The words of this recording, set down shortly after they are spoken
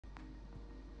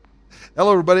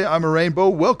Hello everybody, I'm a Rainbow.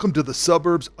 Welcome to the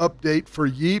suburbs update for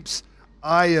Yeeps.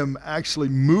 I am actually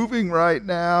moving right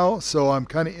now, so I'm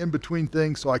kind of in between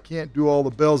things, so I can't do all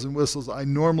the bells and whistles I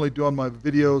normally do on my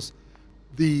videos.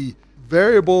 The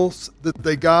variables that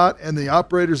they got and the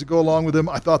operators that go along with them,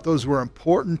 I thought those were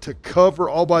important to cover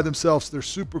all by themselves. They're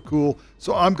super cool,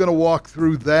 so I'm going to walk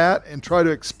through that and try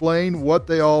to explain what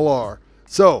they all are.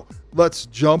 So let's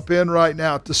jump in right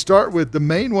now. To start with, the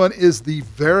main one is the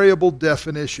variable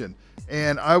definition.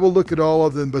 And I will look at all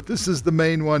of them, but this is the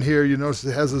main one here. You notice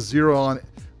it has a 0 on it.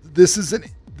 This is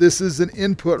an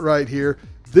input right here.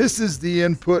 This is the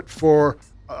input for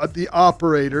the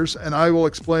operators, and I will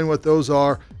explain what those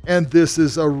are. And this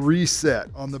is a reset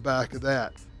on the back of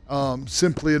that,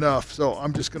 simply enough. So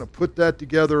I'm just going to put that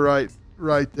together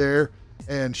right there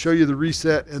and show you the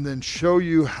reset, and then show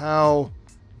you how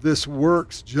this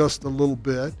works just a little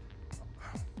bit.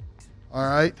 All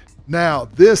right. Now,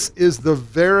 this is the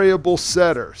variable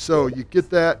setter. So you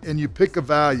get that and you pick a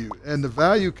value, and the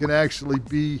value can actually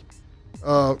be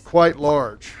quite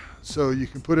large. So you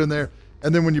can put in there,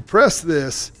 and then when you press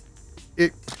this,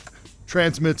 it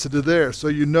transmits it to there. So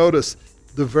you notice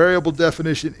the variable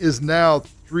definition is now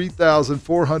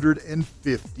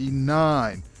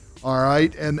 3,459. All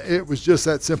right, and it was just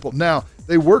that simple. Now,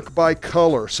 they work by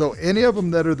color, so any of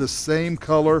them that are the same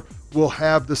color will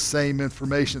have the same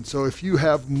information. So if you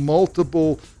have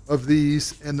multiple of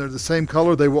these and they're the same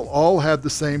color, they will all have the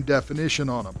same definition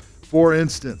on them. For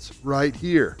instance, right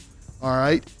here, all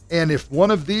right? And if one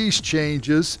of these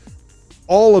changes,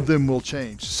 all of them will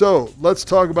change. So let's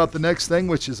talk about the next thing,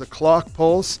 which is a clock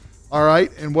pulse, all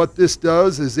right? And what this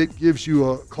does is it gives you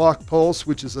a clock pulse,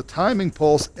 which is a timing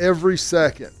pulse every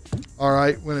second, all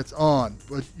right, when it's on.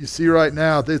 But you see right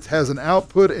now, this has an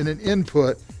output and an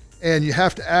input, and you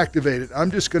have to activate it.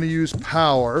 I'm just going to use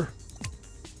power,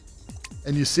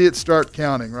 and you see it start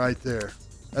counting right there.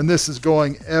 And this is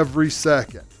going every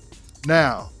second.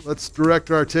 Now, let's direct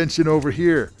our attention over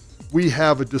here. We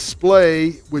have a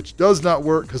display which does not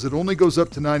work because it only goes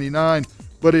up to 99,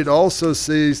 but it also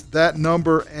sees that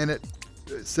number, and it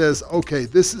says, okay,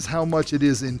 this is how much it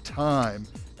is in time,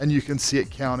 and you can see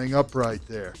it counting up right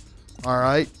there. All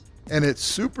right, and it's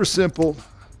super simple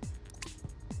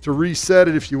to reset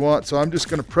it if you want. So I'm just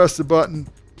going to press the button.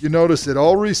 You notice it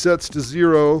all resets to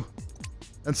 0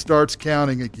 and starts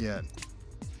counting again.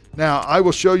 Now, I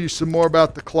will show you some more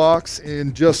about the clocks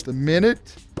in just a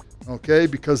minute, okay,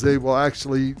 because they will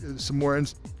actually, some more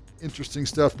interesting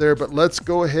stuff there. But let's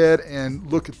go ahead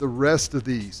and look at the rest of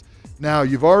these. Now,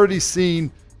 you've already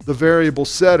seen the variable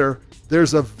setter.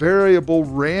 There's a variable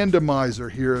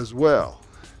randomizer here as well.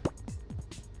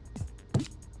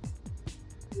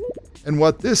 And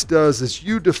what this does is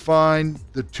you define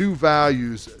the two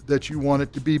values that you want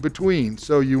it to be between.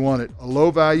 So you want it a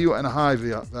low value and a high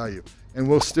value. And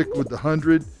we'll stick with the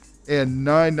 100 and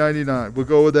 999. We'll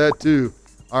go with that too.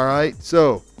 All right.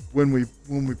 So when we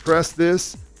press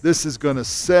this, this is going to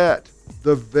set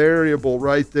the variable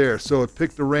right there. So it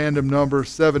picked a random number,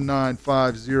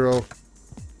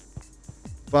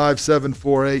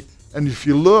 79505748. And if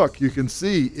you look, you can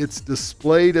see it's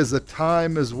displayed as a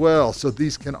time as well. So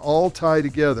these can all tie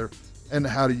together, and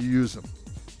how do you use them?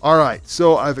 All right,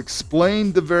 so I've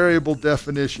explained the variable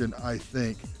definition, I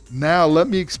think. Now let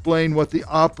me explain what the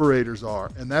operators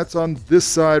are, and that's on this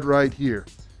side right here.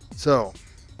 So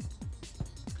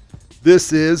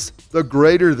this is the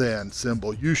greater than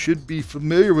symbol. You should be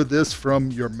familiar with this from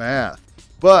your math.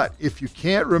 But if you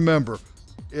can't remember,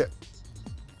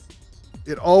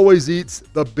 it always eats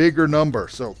the bigger number.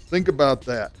 So think about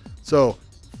that. So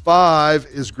 5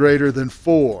 is greater than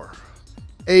 4.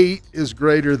 8 is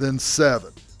greater than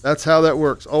 7. That's how that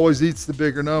works. Always eats the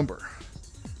bigger number.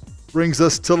 Brings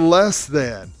us to less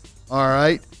than. All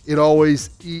right. It always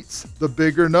eats the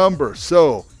bigger number.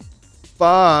 So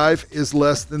 5 is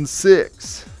less than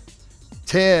 6.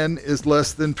 10 is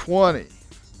less than 20.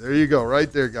 There you go.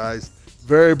 Right there, guys.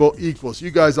 Variable equals.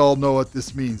 You guys all know what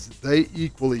this means. They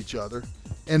equal each other.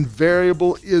 And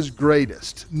variable is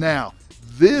greatest. Now,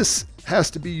 this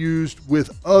has to be used with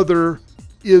other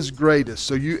is greatest.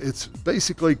 So it's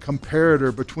basically a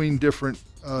comparator between different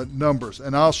numbers.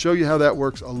 And I'll show you how that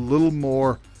works a little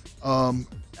more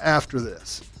after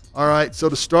this. All right, so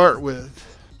to start with,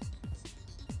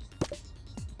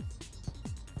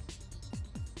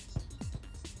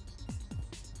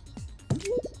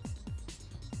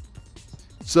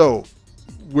 so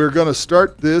we're going to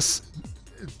start this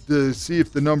to see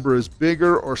if the number is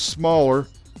bigger or smaller.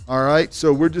 All right,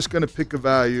 so we're just going to pick a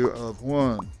value of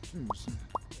 1, 2,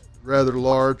 rather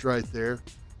large right there.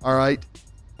 All right,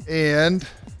 and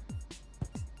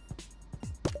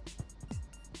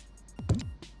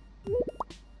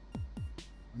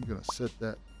I'm going to set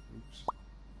that. Oops.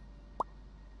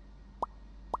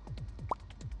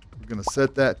 We're going to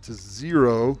set that to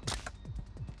 0.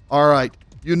 All right.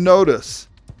 You notice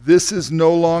this is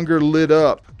no longer lit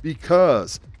up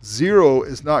because 0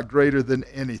 is not greater than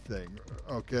anything.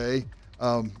 Okay.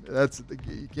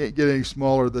 You can't get any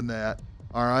smaller than that.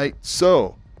 All right.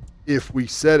 So if we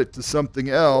set it to something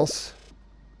else,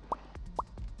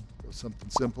 something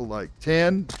simple like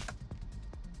 10,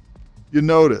 you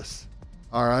notice,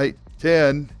 all right,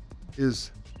 10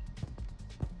 is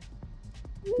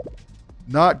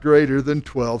not greater than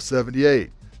 1278.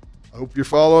 I hope you're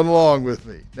following along with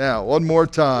me. Now, one more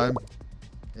time,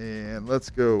 and let's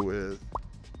go with,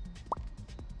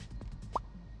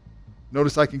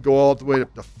 notice I can go all the way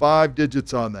up to 5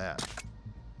 digits on that.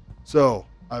 So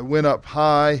I went up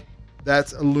high,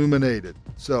 that's illuminated.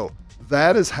 So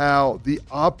that is how the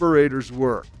operators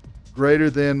work, greater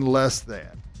than, less than.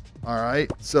 All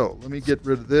right, so let me get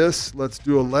rid of this. Let's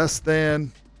do a less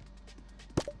than.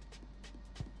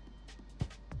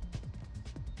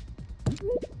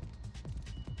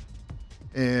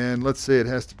 And let's say it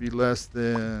has to be less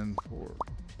than 4.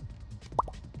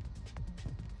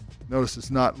 Notice it's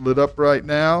not lit up right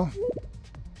now.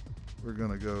 We're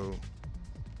going to go,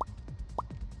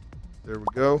 there we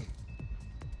go.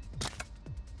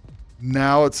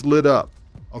 Now it's lit up.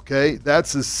 Okay,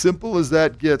 that's as simple as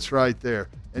that gets right there.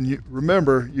 And you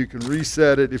remember, you can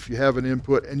reset it if you have an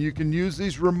input, and you can use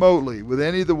these remotely with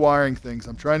any of the wiring things.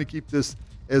 I'm trying to keep this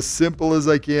as simple as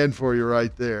I can for you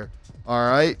right there. All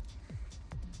right.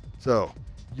 So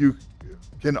you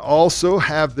can also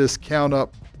have this count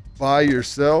up by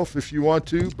yourself if you want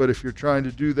to, but if you're trying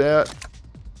to do that,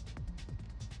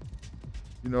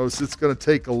 you notice it's going to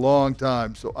take a long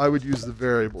time. So I would use the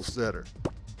variable setter.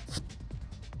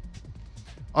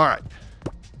 All right,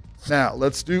 now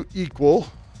let's do equal.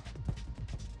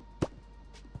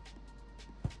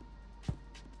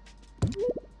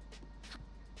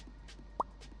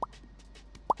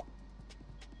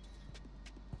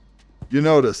 You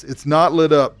notice it's not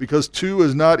lit up because 2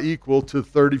 is not equal to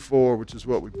 34, which is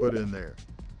what we put in there.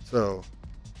 So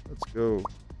let's go.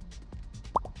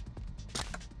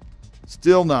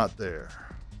 Still not there.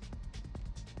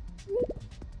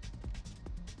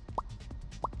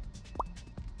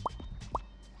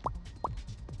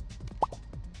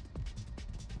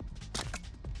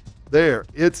 There,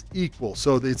 it's equal.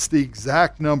 So it's the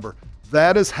exact number.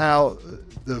 That is how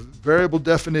the variable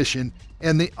definition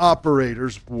and the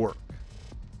operators work.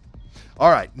 All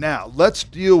right, now let's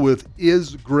deal with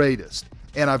is greatest.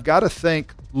 And I've got to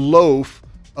thank Loaf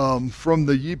from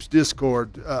the Yeeps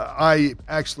Discord. I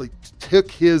actually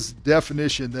took his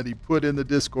definition that he put in the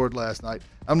Discord last night.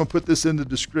 I'm going to put this in the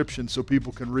description so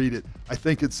people can read it. I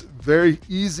think it's very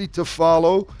easy to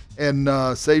follow and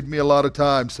saved me a lot of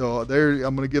time. So there,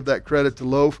 I'm going to give that credit to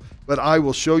Loaf. But I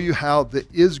will show you how the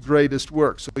is greatest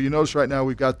works. So you notice right now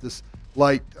we've got this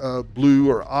light blue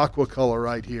or aqua color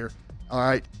right here. All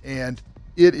right, and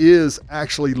it is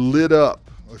actually lit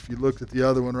up if you look at the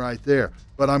other one right there.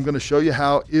 But I'm going to show you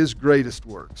how is greatest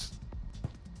works.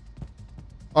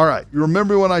 All right, you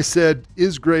remember when I said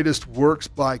is greatest works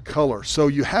by color. So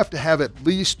you have to have at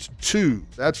least 2.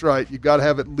 That's right, you got to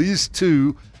have at least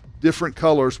 2 different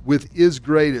colors with is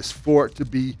greatest for it to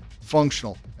be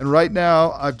functional. And right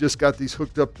now I've just got these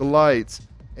hooked up to lights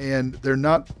and they're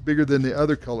not bigger than the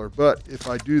other color. But if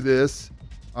I do this,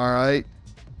 all right,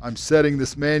 I'm setting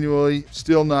this manually,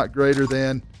 still not greater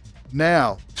than.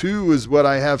 Now, 2 is what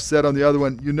I have set on the other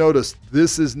one. You notice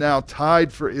this is now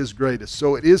tied for is greatest.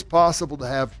 So it is possible to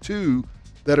have 2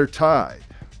 that are tied.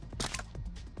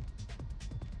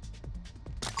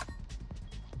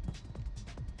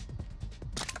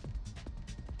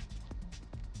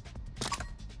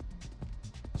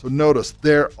 So notice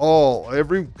they're all,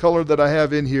 every color that I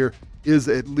have in here is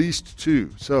at least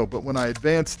 2. So, but when I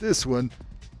advance this one,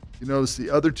 you notice the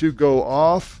other 2 go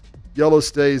off, yellow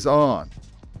stays on.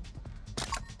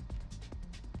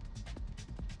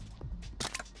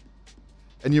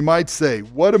 And you might say,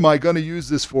 what am I going to use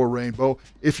this for, Rainbow?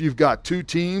 If you've got 2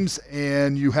 teams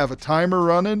and you have a timer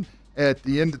running at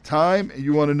the end of time and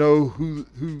you want to know who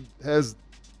has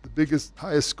the biggest,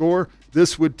 highest score,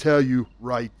 this would tell you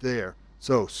right there.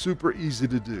 So super easy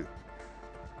to do.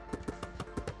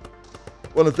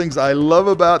 One of the things I love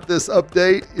about this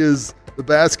update is the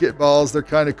basketballs. They're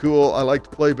kind of cool. I like to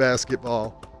play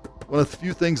basketball. One of the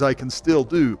few things I can still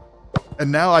do.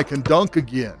 And now I can dunk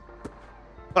again.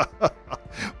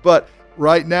 But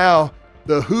right now,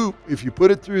 the hoop, if you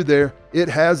put it through there, it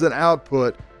has an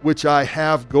output, which I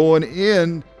have going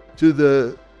in to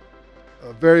the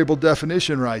variable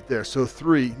definition right there. So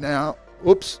 3. Now,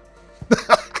 whoops.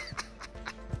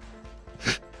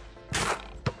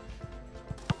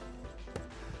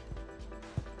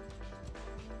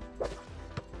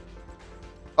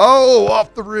 Oh,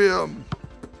 off the rim.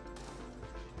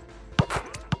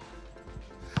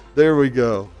 There we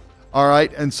go. All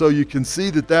right, and so you can see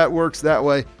that that works that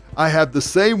way. I have the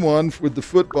same one with the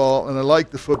football, and I like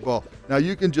the football. Now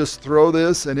you can just throw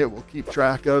this, and it will keep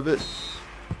track of it.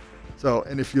 So,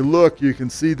 and if you look, you can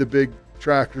see the big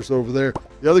tractors over there.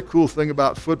 The other cool thing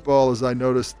about football, as I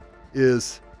noticed,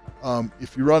 is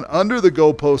if you run under the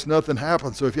goalpost, nothing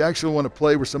happens. So if you actually want to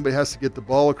play where somebody has to get the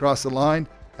ball across the line,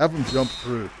 have them jump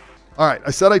through. All right, I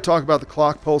said I'd talk about the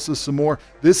clock pulses some more.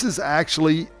 This is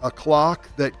actually a clock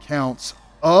that counts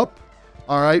up.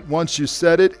 All right, once you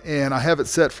set it, and I have it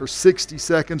set for 60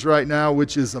 seconds right now,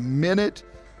 which is a minute.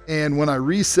 And when I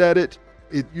reset it,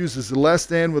 it uses the less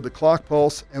than with the clock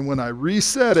pulse. And when I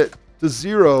reset it to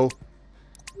 0,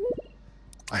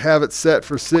 I have it set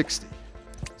for 60.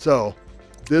 So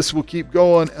this will keep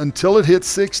going until it hits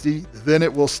 60, then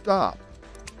it will stop.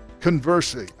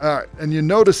 Conversely, all right, and you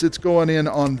notice it's going in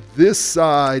on this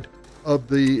side of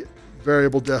the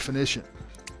variable definition.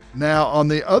 Now, on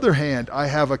the other hand, I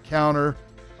have a counter,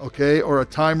 okay, or a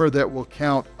timer that will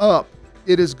count up.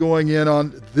 It is going in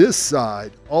on this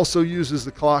side, also uses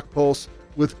the clock pulse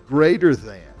with greater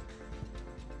than.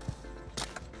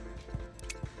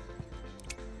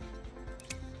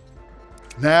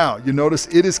 Now, you notice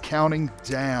it is counting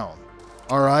down.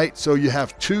 All right, so you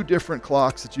have two different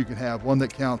clocks that you can have, one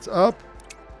that counts up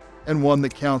and one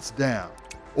that counts down.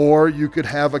 Or you could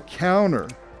have a counter,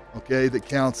 okay, that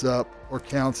counts up or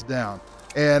counts down.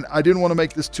 And I didn't want to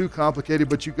make this too complicated,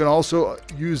 but you can also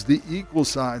use the equal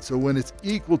sign. So when it's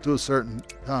equal to a certain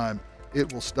time,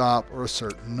 it will stop, or a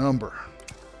certain number.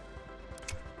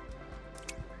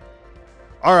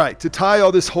 All right, to tie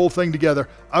all this whole thing together,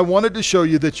 I wanted to show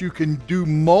you that you can do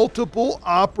multiple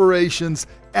operations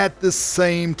at the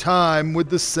same time with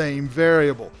the same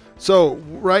variable. So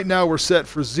right now we're set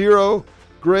for 0,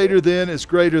 greater than is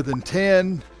greater than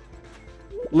 10,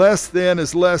 less than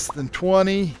is less than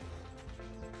 20,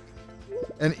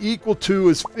 and equal to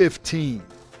is 15.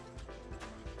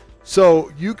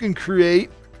 So you can create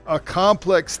a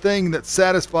complex thing that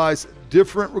satisfies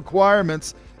different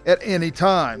requirements at any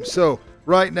time. So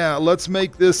right now, let's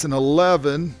make this an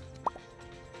 11.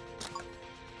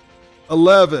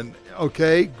 11,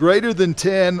 okay, greater than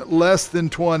 10, less than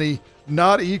 20,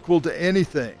 not equal to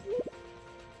anything.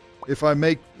 If I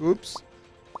make,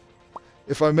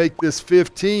 if I make this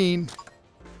 15,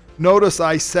 notice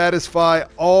I satisfy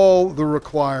all the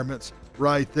requirements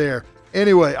right there.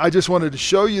 Anyway, I just wanted to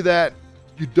show you that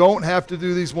you don't have to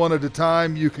do these one at a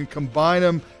time. You can combine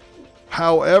them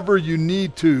however you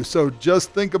need to. So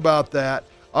just think about that.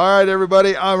 All right,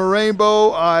 everybody, I'm a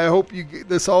Rainbow. I hope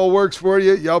this all works for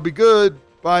you. Y'all be good.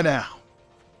 Bye now.